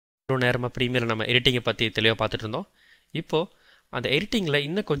நேரமாக ப்ரீமியரில் நம்ம எடிட்டிங்கை பற்றி தெளிவாக பார்த்துட்டு இருந்தோம். இப்போது அந்த எடிட்டிங்கில்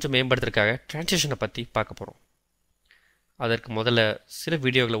இன்னும் கொஞ்சம் மேம்படுத்துறதுக்காக ட்ரான்சிஷனை பற்றி பார்க்க போகிறோம். அதற்கு முதல்ல சில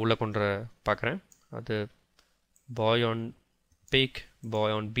வீடியோக்களை உள்ளே கொண்டு பார்க்குறேன். அது பாய் on big,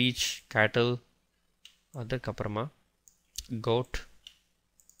 bye on beach, கேட்டில், அதுக்கப்புறமா கோட்.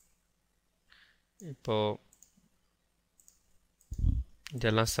 இப்போது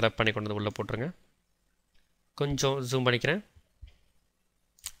இதெல்லாம் செலக்ட் பண்ணி கொண்டு வந்து உள்ளே போட்டுருங்க. கொஞ்சம் ஜூம் பண்ணிக்கிறேன்.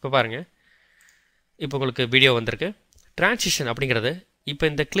 இப்போ பாருங்கள், இப்போ உங்களுக்கு வீடியோ வந்திருக்கு. ட்ரான்சிஷன் அப்படிங்கிறது இப்போ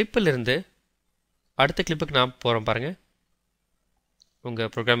இந்த கிளிப்பிலிருந்து அடுத்த கிளிப்புக்கு நான் போகிறேன் பாருங்கள். உங்கள்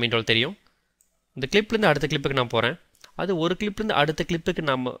ப்ரோக்ராம் விண்டோவில் தெரியும். இந்த கிளிப்லேருந்து அடுத்த கிளிப்புக்கு நான் போகிறேன். அது ஒரு கிளிப்லேருந்து அடுத்த கிளிப்புக்கு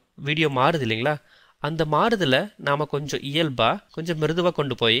நம்ம வீடியோ மாறுது இல்லைங்களா? அந்த மாறுதில் நாம் கொஞ்சம் இயல்பாக கொஞ்சம் மிருதுவாக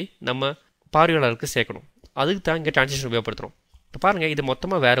கொண்டு போய் நம்ம பார்வையாளருக்கு சேர்க்கணும். அதுக்கு தான் இங்கே ட்ரான்சிஷன் உபயோகப்படுத்துகிறோம். இப்போ பாருங்கள், இது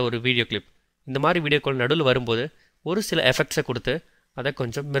மொத்தமாக வேறு ஒரு வீடியோ கிளிப். இந்த மாதிரி வீடியோக்கள் நடுவில் வரும்போது ஒரு சில எஃபெக்ட்ஸை கொடுத்து அதை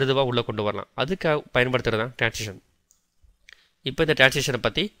கொஞ்சம் மிருதுவாக உள்ளே கொண்டு வரலாம். அதுக்காக பயன்படுத்துகிறது தான் ட்ரான்சிஷன். இப்போ இந்த ட்ரான்சிஷனை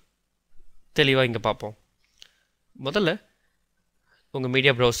பற்றி தெளிவாக இங்கே பார்ப்போம். முதல்ல உங்கள்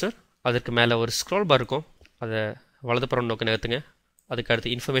மீடியா ப்ரௌசர், அதற்கு மேலே ஒரு ஸ்க்ரோல் பார் இருக்கும். அதை வலதுபுறம் நோக்கி நகர்த்துங்க. அதுக்கு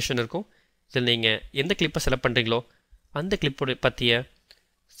அடுத்து இன்ஃபர்மேஷன் இருக்கும். இதில் நீங்கள் எந்த கிளிப்பை செலக்ட் பண்ணுறீங்களோ அந்த கிளிப்போட பற்றிய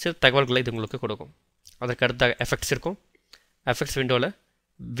சில தகவல்களை இது உங்களுக்கு கொடுக்கும். அதற்கு அடுத்த எஃபெக்ட்ஸ் இருக்கும். எஃபெக்ட்ஸ் விண்டோவில்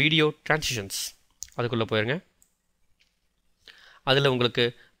வீடியோ ட்ரான்சிஷன்ஸ் அதுக்குள்ளே போயிருங்க. அதில் உங்களுக்கு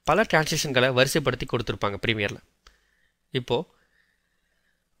பல ட்ரான்சிஷன்களை வரிசைப்படுத்தி கொடுத்துருப்பாங்க ப்ரீமியரில். இப்போது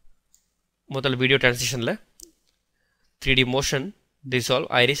முதல் video ட்ரான்சிஷனில் 3D motion, dissolve,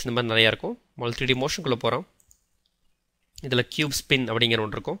 iris இந்த மாதிரி நிறையா இருக்கும். முதல் 3D மோஷனுக்குள்ளே போகிறோம். இதில் கியூப் ஸ்பின் அப்படிங்கிற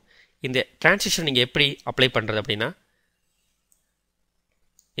ஒன்று இருக்கும். இந்த ட்ரான்சிஷன் நீங்கள் எப்படி அப்ளை பண்ணுறது அப்படின்னா,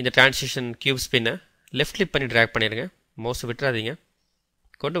 இந்த ட்ரான்சிஷன் கியூப் ஸ்பின்னை லெஃப்ட் கிளிக் பண்ணி ட்ராக் பண்ணிடுங்க. மவுஸை விட்டுறாதீங்க.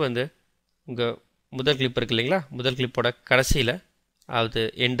 கொண்டு வந்து உங்கள் முதல் கிளிப் இருக்குது இல்லைங்களா, முதல் கிளிப்போட கடைசியில் அது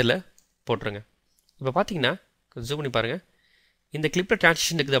எண்டில் போட்டுருங்க. இப்போ பார்த்தீங்கன்னா ஜூம் பண்ணி பாருங்கள், இந்த கிளிப்பில்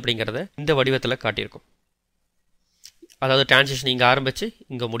ட்ரான்சிஷன் இருக்குது அப்படிங்கிறத இந்த வடிவத்தில் காட்டியிருக்கும். அதாவது ட்ரான்சிஷன் இங்கே ஆரம்பித்து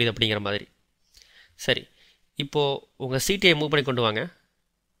இங்கே முடியுது அப்படிங்கிற மாதிரி. சரி, இப்போது உங்கள் சீட்டையை மூவ் பண்ணி கொண்டு வாங்க.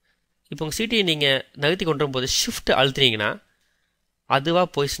 இப்போ உங்கள் சீட்டையை நீங்கள் நகர்த்தி கொண்டு வரும்போது ஷிஃப்ட் அழுத்தினீங்கன்னா அதுவாக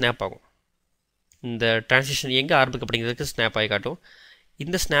போய் ஸ்னாப் ஆகும். இந்த ட்ரான்சிஷன் எங்கே ஆரம்பிக்கு அப்படிங்கிறதுக்கு ஸ்னாப் ஆகி காட்டும்.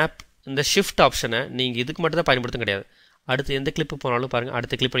 இந்த ஷிஃப்ட் ஆப்ஷனை நீங்கள் இதுக்கு மட்டும் தான் பயன்படுத்தும் கிடையாது. அடுத்து எந்த கிளிப்பு போனாலும் பாருங்கள்,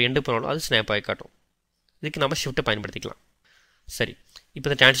 அடுத்த கிளிப்பை எண்டு போனாலும் அது ஸ்னாப் ஆகி காட்டும். இதுக்கு நம்ம ஷிஃப்ட்டை பயன்படுத்திக்கலாம். சரி, இப்போ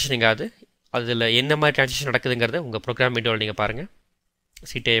இந்த ட்ரான்சிஷன் எங்காவது அதில் என்ன மாதிரி ட்ரான்சிஷன் நடக்குதுங்கிறத உங்கள் ப்ரோக்ராம் விண்டோவில் நீங்கள் பாருங்கள்.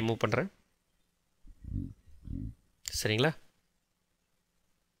 சீட்டையை மூவ் பண்ணுறேன். சரிங்களா?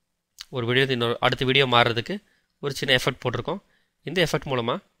 ஒரு வீடியோ இன்னொரு அடுத்த வீடியோ மாறுறதுக்கு ஒரு சின்ன எஃபெக்ட் போட்டிருக்கோம். இந்த எஃபெக்ட்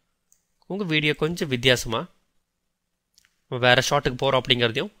மூலமாக உங்கள் வீடியோ கொஞ்சம் வித்தியாசமாக வேறு ஷாட்டுக்கு போகிறோம்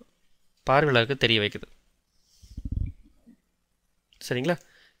அப்படிங்கிறதையும் பார்வையாளருக்கு தெரிய வைக்குது. சரிங்களா?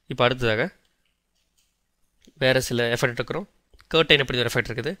 இப்போ அடுத்ததாக வேறு சில எஃபெக்ட் இருக்கிறோம். கர்டைன் அப்படி ஒரு எஃபெக்ட்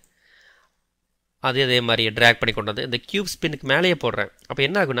இருக்குது. அதே மாதிரி ட்ராக் பண்ணி கொண்டு வந்து இந்த கியூப் ஸ்பின்னுக்கு மேலேயே போடுறேன். அப்போ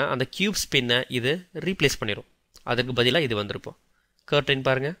என்ன ஆகுனா, அந்த கியூப் ஸ்பின்னை இது ரீப்ளேஸ் பண்ணிடும். அதுக்கு பதிலாக இது வந்திருப்போம். கர்டைன்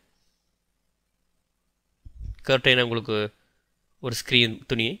பாருங்கள். கர்டைனை உங்களுக்கு ஒரு ஸ்க்ரீன்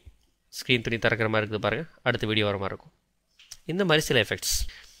துணி திறக்கிற மாதிரி இருக்குது பாருங்கள். அடுத்த வீடியோ வர மாதிரி இருக்கும். இந்த மாதிரி சில எஃபெக்ட்ஸ்.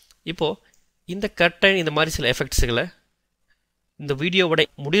 இப்போது இந்த கர்டைன் இந்த மாதிரி சில எஃபெக்ட்ஸுகளை இந்த வீடியோவோட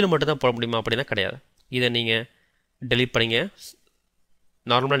முடிவில் மட்டும்தான் போட முடியுமா அப்படின்னா கிடையாது. இதை நீங்கள் டெலீட் பண்ணிங்க.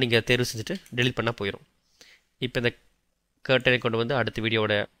 நார்மலாக நீங்கள் தேர்வு செஞ்சுட்டு டெலீட் பண்ணால் போயிடும். இப்போ இந்த கர்டனை கொண்டு வந்து அடுத்த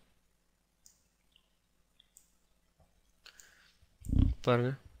வீடியோவோட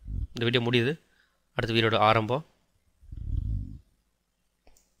பாருங்கள். இந்த வீடியோ முடியுது, அடுத்த வீடியோட ஆரம்பம்.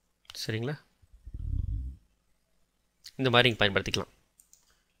 சரிங்களா? இந்த மாதிரி நீங்கள் பயன்படுத்திக்கலாம்.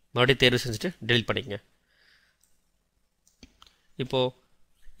 மறுபடியும் தேர்வு செஞ்சுட்டு டெலீட் பண்ணிக்கங்க. இப்போது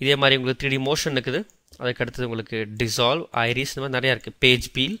இதே மாதிரி உங்களுக்கு 3D மோஷன் இருக்குது. அதுக்கு அடுத்தது உங்களுக்கு டிசால்வ், ஐரிஸ் இந்த மாதிரி நிறையா இருக்குது.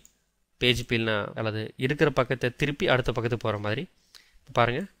 பேஜ் பீல்னா அல்லது இருக்கிற பக்கத்தை திருப்பி அடுத்த பக்கத்துக்கு போகிற மாதிரி. இப்போ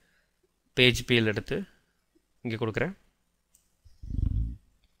பாருங்கள், பேஜ் பீல் எடுத்து இங்கே கொடுக்குறேன்.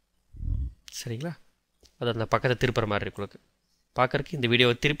 சரிங்களா? அது அந்த பக்கத்தை திருப்புற மாதிரி இருக்கும். உங்களுக்கு பார்க்குறதுக்கு இந்த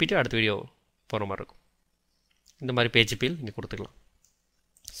வீடியோவை திருப்பிட்டு அடுத்த வீடியோ போகிற மாதிரி இருக்கும். இந்த மாதிரி பேஜ் பீல் நீங்கள் கொடுத்துக்கலாம்.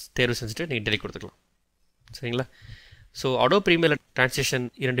 தேர்வு செஞ்சுட்டு நீங்கள் டெலிட் கொடுத்துக்கலாம். சரிங்களா? ஸோ அடோப் ப்ரீமியர் ட்ரான்சிஷன்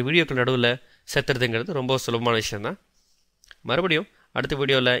 2 வீடியோக்கள் நடுவில் சேர்த்துறதுங்கிறது ரொம்ப சுலபமான விஷயந்தான். மறுபடியும் அடுத்த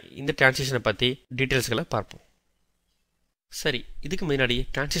வீடியோவில் இந்த ட்ரான்சிஷனை பற்றி டீட்டெயில்ஸ்களை பார்ப்போம். சரி, இதுக்கு முன்னாடி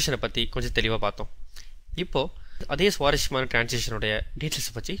ட்ரான்சிஷனை பற்றி கொஞ்சம் தெளிவாக பார்த்தோம். இப்போது அதே சுவாரஸ்யமான ட்ரான்சிஷனுடைய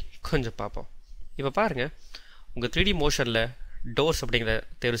டீட்டெயில்ஸை பற்றி கொஞ்சம் பார்ப்போம். இப்போ பாருங்கள், உங்கள் 3D மோஷனில் டோர்ஸ் அப்படிங்கிறத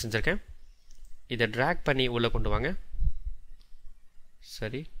தேர்வு செஞ்சுருக்கேன். இதை ட்ராக் பண்ணி உள்ளே கொண்டு வாங்க.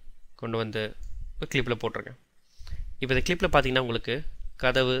 சரி, கொண்டு வந்து கிளிப்பில் போட்டுருங்க. இப்போ இந்த கிளிப்பில் பார்த்தீங்கன்னா உங்களுக்கு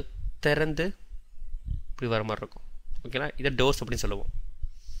கதவு, திறந்து இப்படி வர மாதிரி இருக்கும். ஓகேங்களா, இதை டோர்ஸ் அப்படின்னு சொல்லுவோம்.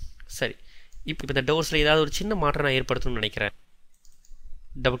 சரி, இப்போ இந்த டோர்ஸில் ஏதாவது ஒரு சின்ன மாற்றம் நான் ஏற்படுத்தணும்னு நினைக்கிறேன்.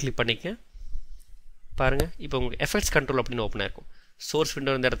 டபுள் கிளிக் பண்ணிக்க பாருங்கள். இப்போ உங்களுக்கு எஃபெக்ட்ஸ் கண்ட்ரோல் அப்படின்னு ஓப்பன் ஆயிருக்கும். சோர்ஸ்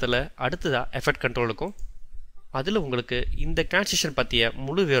விண்டோ இந்த இடத்துல அடுத்ததாக எஃபெக்ட் கண்ட்ரோல் இருக்கும். அதில் உங்களுக்கு இந்த டிரான்சிஷன் பற்றிய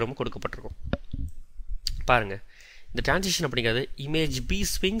முழு விவரமும் கொடுக்கப்பட்டிருக்கும். பாருங்கள், இந்த டிரான்சிஷன் அப்படிங்கிறது image B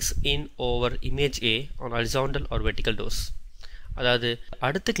swings in over image A on horizontal R vertical doors. அதாவது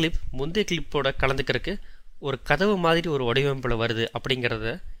அடுத்த கிளிப் முந்தைய கிளிப்போட கலந்துக்கிறதுக்கு ஒரு கதவு மாதிரி ஒரு வடிவமைப்பில் வருது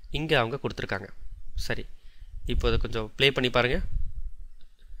அப்படிங்கிறத இங்கே அவங்க கொடுத்துருக்காங்க. சரி, இப்போ அதை கொஞ்சம் ப்ளே பண்ணி பாருங்கள்.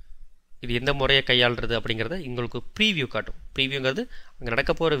 இது எந்த முறையை கையாளுறது அப்படிங்கிறத உங்களுக்கு ப்ரீவியூ காட்டும். ப்ரீவியூங்கிறது அங்கே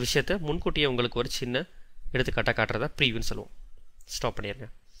நடக்க போகிற விஷயத்தை முன்கூட்டியே உங்களுக்கு ஒரு சின்ன எடுத்துக்காட்டாக காட்டுறதா ப்ரீவியூன்னு சொல்லுவோம். ஸ்டாப் பண்ணிடுங்க.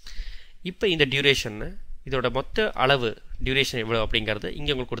 இப்போ இந்த டியூரேஷன்னு இதோட மொத்த அளவு டியூரேஷன் எவ்வளோ அப்படிங்கிறது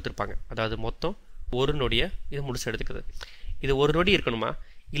இங்கே உங்களுக்கு கொடுத்துருப்பாங்க. அதாவது மொத்தம் ஒரு நொடியை இது முடிச்சு எடுத்துக்குது. இது ஒரு நொடி இருக்கணுமா,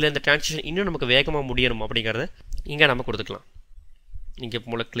 இல்லை இந்த டிரான்சிஷன் இன்னும் நமக்கு வேகமாக முடியணுமா அப்படிங்கிறத இங்கே நம்ம கொடுத்துக்கலாம். இங்கே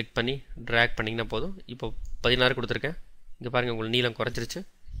மூலம் கிளிக் பண்ணி ட்ராக் பண்ணிங்கன்னா போதும். இப்போ 16 கொடுத்துருக்கேன். இங்கே பாருங்கள், உங்களுக்கு நீளம் குறைஞ்சிருச்சு.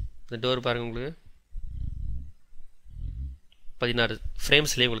 இந்த டோர் பாருங்கள், உங்களுக்கு 16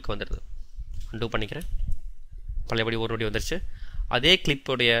 ஃப்ரேம்ஸ்லேயே உங்களுக்கு வந்துடுது. அன்டூ பண்ணிக்கிறேன். பழையபடி ஒரு நொடி வந்துருச்சு. அதே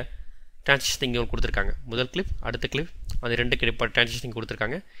கிளிப்போடைய டிரான்சிஷன் இங்கே கொடுத்துருக்காங்க. முதல் கிளிப், அடுத்த கிளிப், அந்த 2 கிளிப்போட டிரான்சிஷன் இங்கே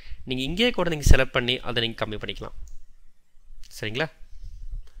கொடுத்துருக்காங்க. நீங்கள் இங்கேயே கூட நீங்கள் செலக்ட் பண்ணி அதை நீங்கள் கம்மி பண்ணிக்கலாம். சரிங்களா,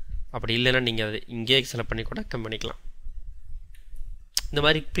 அப்படி இல்லைன்னா நீங்கள் அதை இங்கேயே செலக்ட் பண்ணி கூட கம்மி பண்ணிக்கலாம். இந்த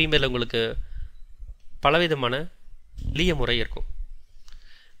மாதிரி ப்ரீமியரில் உங்களுக்கு பலவிதமான எளிய முறை இருக்கும்.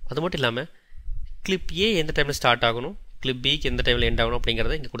 அது மட்டும் இல்லாமல் கிளிப் ஏ எந்த டைமில் ஸ்டார்ட் ஆகணும், கிளிப் பிக்கு எந்த டைமில் எண்ட் ஆகணும்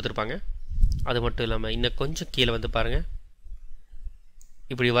அப்படிங்கிறத இங்கே கொடுத்துருப்பாங்க. அது மட்டும் இல்லாமல் இன்னும் கொஞ்சம் கீழே வந்து பாருங்கள்,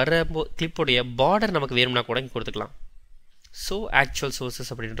 இப்படி வர்ற கிளிப்போடைய பார்டர் நமக்கு வேணும்னா கூட இங்கே கொடுத்துக்கலாம். ஸோ ஆக்சுவல்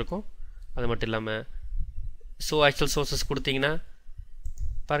சோர்ஸஸ் அப்படின்னு இருக்கும். அது மட்டும் இல்லாமல் ஸோ ஆக்சுவல் சோர்ஸஸ் கொடுத்தீங்கன்னா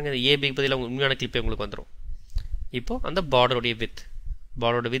பாருங்கள், இந்த ஏபிக்கு பதிலாக உண்மையான கிளிப்பே உங்களுக்கு வந்துடும். இப்போது அந்த பார்டருடைய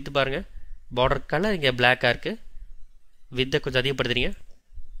பார்டரோட வித் பாருங்கள், பார்டர் கலர் இங்கே பிளாக்காக இருக்குது. வித்தை கொஞ்சம் அதிகப்படுத்துறீங்க,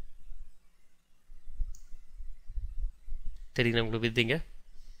 தெரியுங்க உங்களுக்கு வித்துங்க.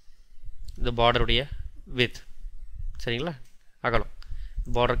 இந்த பார்டருடைய வித் சரிங்களா, அகலம்.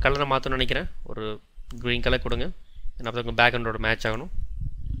 பார்டர் கலரை மாற்றணும்னு நினைக்கிறேன். ஒரு க்ரீன் கலர் கொடுங்க. என்ன உங்கள் பேக்ரவுண்டோட மேட்ச் ஆகணும்.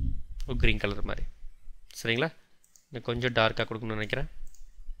 ஒரு க்ரீன் கலர் மாதிரி சரிங்களா. இன்னும் கொஞ்சம் டார்க்காக கொடுக்கணும்னு நினைக்கிறேன்.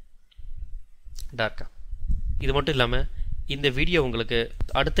 டார்க்காக. இது மட்டும் இல்லாமல் இந்த வீடியோ உங்களுக்கு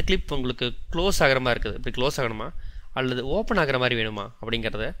அடுத்த கிளிப் உங்களுக்கு க்ளோஸ் ஆகிற மாதிரி இருக்குது. இப்படி க்ளோஸ் ஆகணுமா அல்லது ஓப்பன் ஆகிற மாதிரி வேணுமா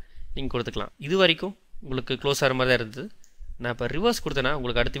அப்படிங்கிறத நீங்கள் கொடுத்துக்கலாம். இது வரைக்கும் உங்களுக்கு க்ளோஸ் ஆகிற மாதிரி தான் இருந்தது. நான் இப்போ ரிவர்ஸ் கொடுத்தேன்னா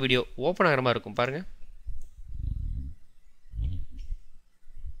உங்களுக்கு அடுத்த வீடியோ ஓப்பன் ஆகிற மாதிரி இருக்கும். பாருங்கள்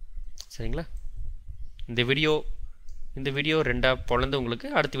சரிங்களா. இந்த வீடியோ 2ஆக பொழந்து உங்களுக்கு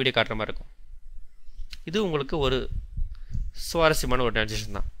அடுத்த வீடியோ காட்டுற மாதிரி இருக்கும். இது உங்களுக்கு ஒரு சுவாரஸ்யமான ஒரு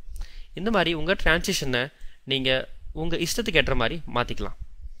டிரான்சிஷன் தான். இந்த மாதிரி உங்கள் டிரான்சிஷனை நீங்கள் உங்கள் இஷ்டத்துக்கு ஏற்ற மாதிரி மாற்றிக்கலாம்.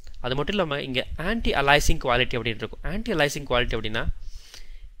 அது மட்டும் இல்லாமல் இங்கே ஆன்டி அலைசிங் குவாலிட்டி அப்படின்னு இருக்கும். ஆன்டி அலைசிங் குவாலிட்டி அப்படின்னா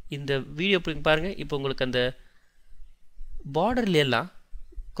இந்த வீடியோ பாருங்கள், இப்போ உங்களுக்கு அந்த பார்டர்லாம்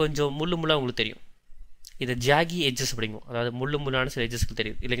கொஞ்சம் முள்ளாக உங்களுக்கு தெரியும். இதை ஜாகி எட்ஜஸ் அப்படிங்கும். அதாவது முள்ளான சில எட்ஜஸ்க்கு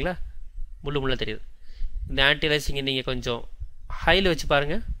தெரியுது இல்லைங்களா, முள்ளாக தெரியுது. இந்த ஆன்டி அலைசிங்கை நீங்கள் கொஞ்சம் ஹையில் வச்சு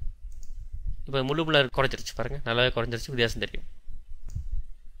பாருங்கள். இப்போ முள்ளாக குறைஞ்சிருச்சு பாருங்கள், நல்லாவே குறைஞ்சிருச்சு, வித்தியாசம் தெரியும்.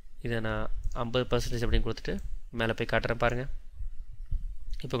 இதை நான் 50% அப்படின்னு கொடுத்துட்டு மேலே போய் காட்டுறேன் பாருங்கள்.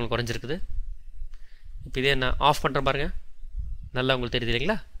 இப்போ உங்களுக்கு குறைஞ்சிருக்குது. இப்போ இதே நான் ஆஃப் பண்ணுறேன் பாருங்கள், நல்லா உங்களுக்கு தெரியுது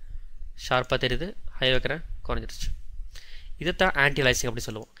இல்லைங்களா, ஷார்ப்பாக தெரியுது. ஹை வைக்கிறேன், குறைஞ்சிருச்சு. இதைத்தான் ஆன்டி அலைசிங் அப்படி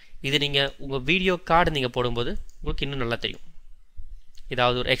சொல்லுவோம். இது நீங்கள் உங்கள் வீடியோ கார்டு நீங்கள் போடும்போது உங்களுக்கு இன்னும் நல்லா தெரியும்.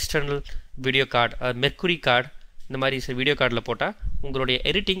 ஏதாவது ஒரு external video card, mercury card, இந்த மாதிரி வீடியோ கார்டில் போட்டால் உங்களுடைய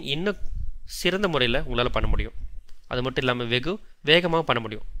எடிட்டிங் இன்னும் சிறந்த முறையில் உங்களால் பண்ண முடியும். அது மட்டும் இல்லாமல் வேகமாக பண்ண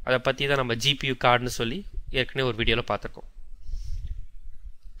முடியும். அதை பற்றி தான் நம்ம ஜிபியூ கார்டுன்னு சொல்லி ஏற்கனவே ஒரு வீடியோவில் பார்த்துருக்கோம்.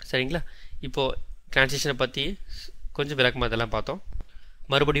 சரிங்களா, இப்போது டிரான்சிஷனை பற்றி கொஞ்சம் விளக்கமாக இதெல்லாம் பார்த்தோம்.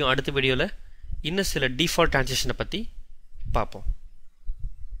 மறுபடியும் அடுத்த வீடியோவில் இன்னும் சில டிஃபால்ட் டிரான்சிஷனை பற்றி பார்ப்போம்.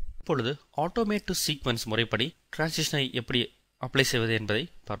 இப்பொழுது ஆட்டோமேட் டு சீக்வன்ஸ் முறைப்படி டிரான்சிஷனை எப்படி அப்ளை செய்வது என்பதை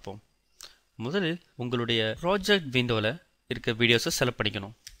பார்ப்போம். முதலில் உங்களுடைய ப்ராஜெக்ட் விண்டோவில் இருக்க வீடியோஸை செலக்ட்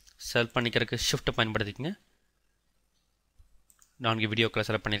பண்ணிக்கணும். செலக்ட் பண்ணிக்கிறதுக்கு ஷிஃப்ட்டை பயன்படுத்திக்கங்க. 4 வீடியோக்களை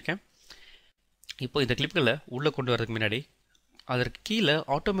செலக்ட் பண்ணியிருக்கேன். இப்போ இந்த கிளிப்களை உள்ளே கொண்டு வரதுக்கு முன்னாடி அதற்கு கீழே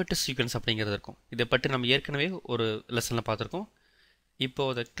ஆட்டோமேட்டிக் சீக்வன்ஸ் அப்படிங்கிறது இருக்கும். இதை பற்றி நம்ம ஏற்கனவே ஒரு லெசனில் பார்த்துருக்கோம்.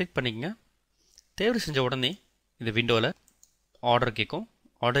 இப்போது அதை கிளிக் பண்ணிக்கங்க. தேர்வு செஞ்ச உடனே இந்த விண்டோவில் ஆர்டர் கேட்கும்,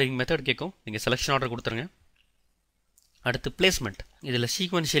 ஆர்டரிங் மெத்தட் கேட்கும். நீங்கள் செலெக்ஷன் ஆர்டர் கொடுத்துருங்க. அடுத்து பிளேஸ்மெண்ட், இதில்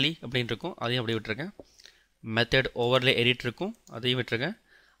சீக்வன்ஷியலி அப்படின்னு இருக்கும், அதையும் அப்படியே விட்டுருங்க. மெத்தட் ஓவர்லே எடிட் இருக்கும், அதையும் விட்டுருங்க.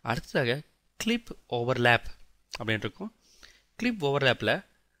 அடுத்ததாக கிளிப் ஓவர்லேப் அப்படின்னு இருக்கும். கிளிப் ஓவர்லேப்பில்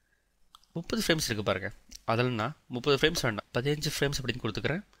 30 ஃப்ரேம்ஸ் இருக்குது பாருங்கள். அதில் நான் 30 ஃப்ரேம்ஸ் வேண்டாம், 15 ஃப்ரேம்ஸ் அப்படின்னு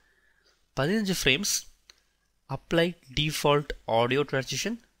கொடுத்துக்கிறேன். 15 frames apply default audio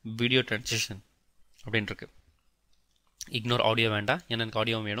transition video transition அப்படின்னு இருக்கு. இக்னோர் ஆடியோ வேண்டாம், ஏன்னா எனக்கு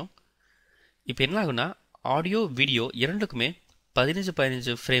ஆடியோ வேணும். இப்போ என்ன ஆகுனா ஆடியோ வீடியோ இரண்டுக்குமே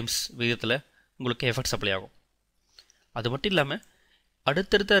 15 ஃப்ரேம்ஸ் விகிதத்தில் உங்களுக்கு எஃபெக்ட்ஸ் அப்ளை ஆகும். அது மட்டும் இல்லாமல்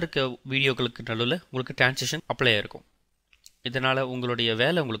அடுத்தடுத்த இருக்க வீடியோக்களுக்கு நடுவில் உங்களுக்கு ட்ரான்சிஷன் அப்ளை ஆகிருக்கும். இதனால் உங்களுடைய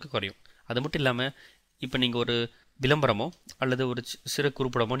வேலை உங்களுக்கு குறையும். அது மட்டும் இல்லாமல் இப்போ நீங்கள் ஒரு விளம்பரமோ அல்லது ஒரு சிறு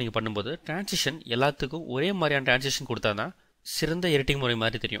குறுப்படமோ நீங்கள் பண்ணும்போது ட்ரான்சிஷன் எல்லாத்துக்கும் ஒரே மாதிரியான ட்ரான்சிஷன் கொடுத்தா தான் சிறந்த எடிட்டிங் முறை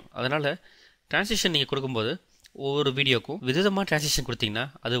மாதிரி தெரியும். அதனால் ட்ரான்சிஷன் நீங்கள் கொடுக்கும்போது ஒவ்வொரு வீடியோக்கும் விதமாக ட்ரான்சிஷன் கொடுத்தீங்கன்னா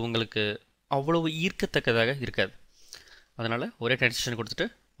அது உங்களுக்கு அவ்வளவு ஈர்க்கத்தக்கதாக இருக்காது. அதனால் ஒரே ட்ரான்சிஷன் கொடுத்துட்டு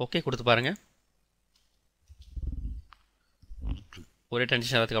ஓகே கொடுத்து பாருங்கள். ஒரே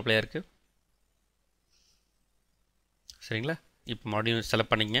ட்ரான்சிஷன் எல்லாத்துக்கும் அப்ளை இருக்குது. சரிங்களா? இப்போ மறுபடியும்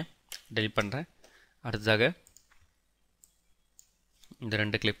செலக்ட் பண்ணிங்க, டெலிட் பண்ணுறேன். அடுத்ததாக இந்த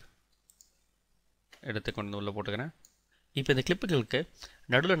 2 கிளிப் எடுத்து கொண்டு உள்ளே போட்டுக்கிறேன். இப்போ இந்த கிளிப்புகளுக்கு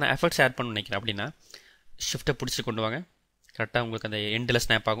நடுவில் நான் எஃபர்ட்ஸ் ஆட் பண்ண நினைக்கிறேன். அப்படின்னா ஷிஃப்ட்டை பிடிச்சி கொண்டு வாங்க, கரெக்டாக உங்களுக்கு அந்த எண்டில்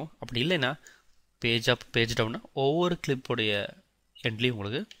ஸ்னாப் ஆகும். அப்படி இல்லைன்னா பேஜ் அப் பேஜ் டவுன்னா ஒவ்வொரு கிளிப்போடைய எண்ட்லேயும்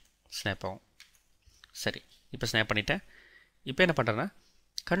உங்களுக்கு ஸ்னாப் ஆகும். சரி, இப்போ ஸ்னாப் பண்ணிவிட்டேன். இப்போ என்ன பண்ணுறேன்னா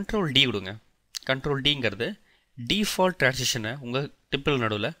Ctrl D கொடுங்க. Ctrl Dங்கிறது டிஃபால்ட் ட்ரான்சிஷனை உங்கள் கிளிப்புகள்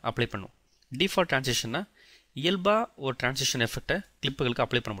நடுவில் அப்ளை பண்ணும். டிஃபால்ட் ட்ரான்சிஷன்னா இயல்பாக ஒரு ட்ரான்சிஷன் எஃபெக்டை கிளிப்புகளுக்கு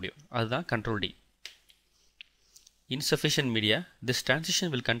அப்ளை பண்ண முடியும். அதுதான் Ctrl D. Insufficient media this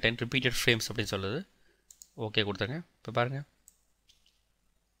transition will contain repeated frames அப்படின்னு சொல்லுது. ஓகே கொடுத்துருங்க. இப்போ பாருங்கள்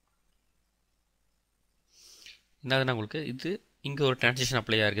என்னதுன்னா உங்களுக்கு இது இங்கே ஒரு ட்ரான்சிஷன்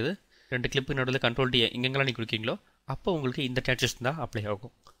அப்ளை ஆகுது. 2 கிளிப்பு நடுவில் Ctrl D எங்கெங்கெல்லாம் நீங்கள் கொடுக்கீங்களோ அப்போ உங்களுக்கு இந்த ட்ரான்சிஷன் தான் அப்ளை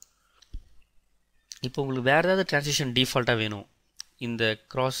ஆகும். இப்போ உங்களுக்கு வேறு ஏதாவது ட்ரான்சிஷன் டிஃபால்ட்டாக வேணும், இந்த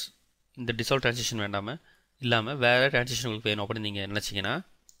இந்த டிசால்வ் ட்ரான்சிஷன் வேண்டாமல் இல்லாமல் வேறு ட்ரான்சிஷன் உங்களுக்கு வேணும் அப்படின்னு நீங்கள் நினச்சிங்கன்னா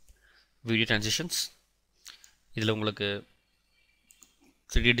வீடியோ ட்ரான்சிஷன்ஸ், இதில் உங்களுக்கு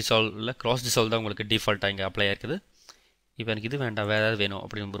 3D டிசால்வ் இல்லை கிராஸ் டிசால்வ் தான் உங்களுக்கு டிஃபால்ட்டாக இங்கே அப்ளை ஆகிருக்குது. இப்போ எனக்கு இது வேண்டாம், வேறு ஏதாவது வேணும்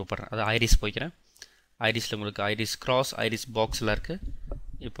அப்படின்னு விருப்பப்படுறேன். அது ஐரிஸ் போய்க்கிறேன். ஐரிஸில் உங்களுக்கு ஐரிஸ் கிராஸ் ஐரிஸ் பாக்ஸ்லாம் இருக்குது.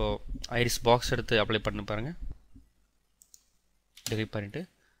 இப்போது ஐரிஸ் பாக்ஸ் எடுத்து அப்ளை பண்ணி பாருங்கள். டெலிட் பண்ணிவிட்டு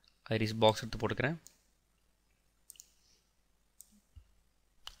ஐரிஸ் பாக்ஸ் எடுத்து போட்டுக்கிறேன்.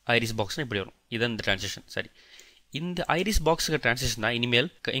 ஐரிஸ் பாக்ஸ்னால் இப்படி வரும். இதுதான் இந்த ட்ரான்சிஷன். சரி, இந்த ஐரிஸ் பாக்ஸுக்கு ட்ரான்சிஷன் தான் இனிமேல்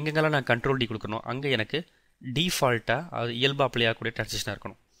எங்கெங்கெல்லாம் நான் Ctrl D கொடுக்கணும் அங்கே எனக்கு டிஃபால்ட்டாக அது இயல்பாக அப்ளை ஆகக்கூடிய ட்ரான்சிஷனாக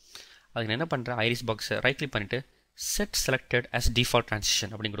இருக்கணும். அதுக்கு நான் என்ன பண்ணுறேன், ஐரிஸ் பாக்ஸை ரைட் கிளிக் பண்ணிவிட்டு set selected as default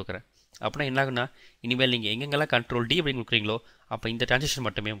transition அப்படின்னு கொடுக்குறேன். அப்படின்னா என்ன ஆகுனா இனிமேல் நீங்கள் எங்கெங்கெல்லாம் Ctrl D அப்படின்னு கொடுக்குறீங்களோ அப்போ இந்த ட்ரான்சிஷன்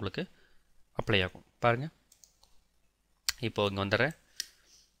மட்டுமே உங்களுக்கு அப்ளை ஆகும். பாருங்கள், இப்போது இங்கே வந்துடுறேன்.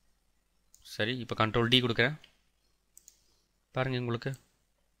 சரி, இப்போ Ctrl D கொடுக்குறேன். பாருங்கள் உங்களுக்கு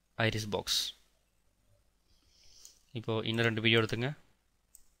ஐரிஸ் பாக்ஸ். இப்போது இன்னும் 2 வீடியோ எடுத்துங்க.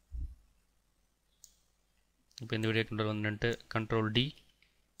 இப்போ இந்த வீடியோ கொண்டு வந்துட்டு Ctrl D,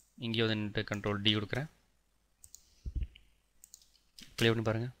 இங்கே வந்துட்டு Ctrl D கொடுக்குறேன். ப்ளே பண்ணி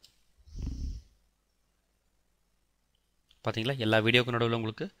பாருங்கள். பார்த்தீங்களா, எல்லா வீடியோக்கு நடுவில்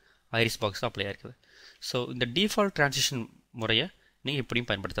உங்களுக்கு ஐரிஸ் பாக்ஸ் அப்ளை ஆகிருக்குது. ஸோ இந்த டிஃபால்ட் ட்ரான்சிஷன் முறையை நீங்கள் இப்படியும்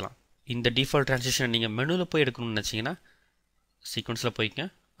பயன்படுத்தலாம். இந்த டிஃபால்ட் ட்ரான்சிஷனை நீங்கள் மெனுவில் போய் எடுக்கணும்னு நினச்சிங்கன்னா சீக்வன்ஸில் போய்க்க,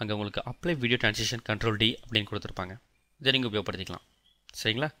 அங்கே உங்களுக்கு apply video transition Ctrl D அப்படின்னு கொடுத்துருப்பாங்க. இதை நீங்கள் உபயோகப்படுத்திக்கலாம்.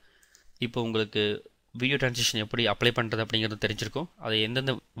 சரிங்களா? இப்போ உங்களுக்கு வீடியோ ட்ரான்சிஷன் எப்படி அப்ளை பண்ணுறது அப்படிங்கிறது தெரிஞ்சிருக்கும். அதை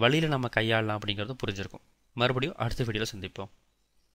எந்தெந்த வழியில் நம்ம கையாளலாம் அப்படிங்கிறது புரிஞ்சிருக்கும். மறுபடியும் அடுத்த வீடியோவில் சந்திப்போம்.